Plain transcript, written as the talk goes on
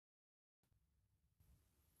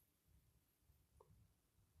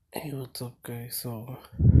Hey, what's up, guys? So,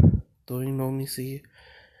 doing Nomisi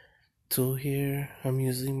 2 here. I'm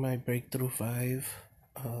using my Breakthrough 5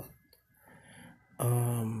 uh,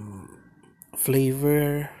 um,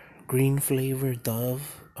 flavor, green flavor Dove,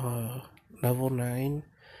 level 9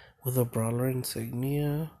 with a Brawler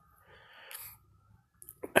insignia.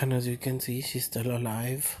 And as you can see, she's still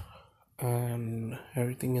alive and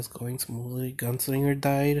everything is going smoothly. Gunslinger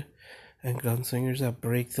died, and Gunslinger's at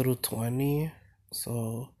Breakthrough 20.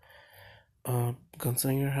 So,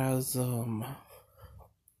 Gunslinger has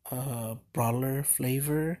brawler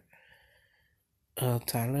flavor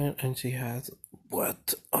talent, and she has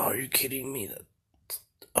what? Oh, are you kidding me?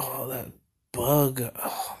 That bug.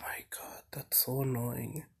 Oh my god, that's so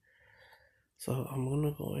annoying. So I'm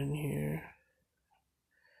gonna go in here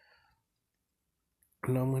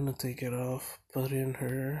and I'm gonna take it off, put in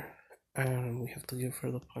her, and we have to give her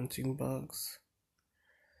the punching bugs.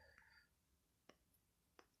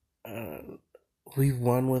 And we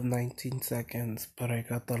won with 19 seconds, but I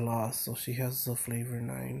got the loss, so she has the flavor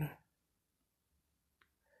 9.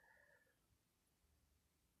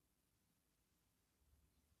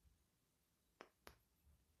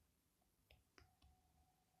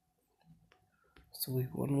 So we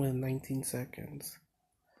won with 19 seconds.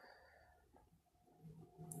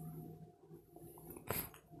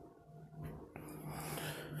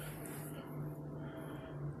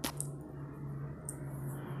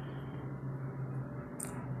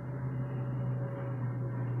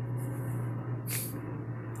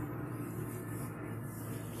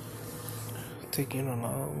 Taking a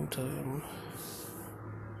long time.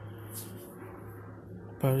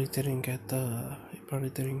 Probably didn't get the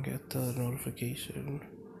notification.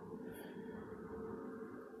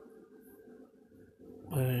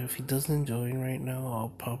 But if he doesn't join right now,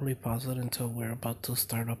 I'll probably pause it until we're about to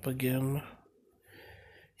start up again.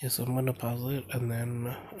 Yes, I'm gonna pause it, and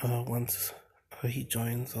then once he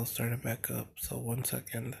joins, I'll start it back up. So 1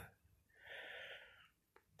 second.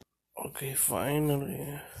 Okay,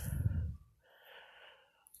 finally.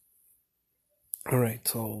 Alright,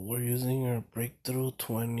 so we're using our Breakthrough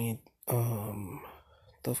 20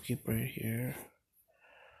 Tough Keeper here.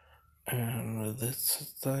 And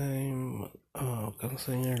this time,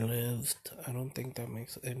 Gunslinger lived. I don't think that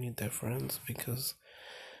makes any difference because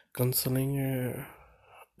Gunslinger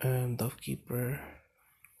and Dovekeeper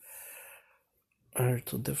are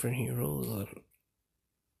two different heroes,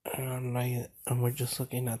 and we're just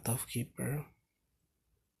looking at Dovekeeper.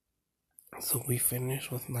 So we finished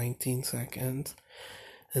with 19 seconds,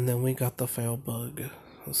 and then we got the fail bug.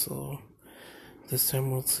 So this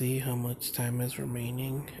time we'll see how much time is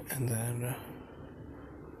remaining, and then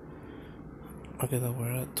okay, that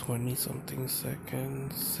we're at 20 something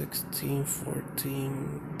seconds. 16,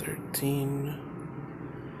 14, 13,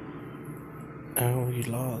 and we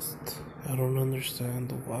lost. I don't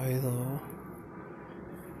understand why though,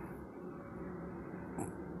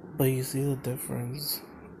 but you see the difference.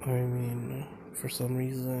 I mean, for some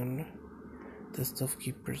reason this stuff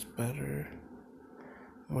keeper's better,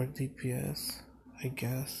 more DPS, I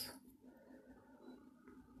guess.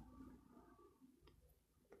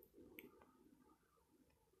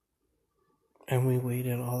 And we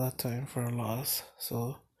waited all that time for a loss,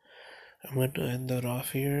 so I'm going to end that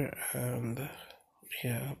off here, and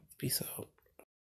yeah, peace out.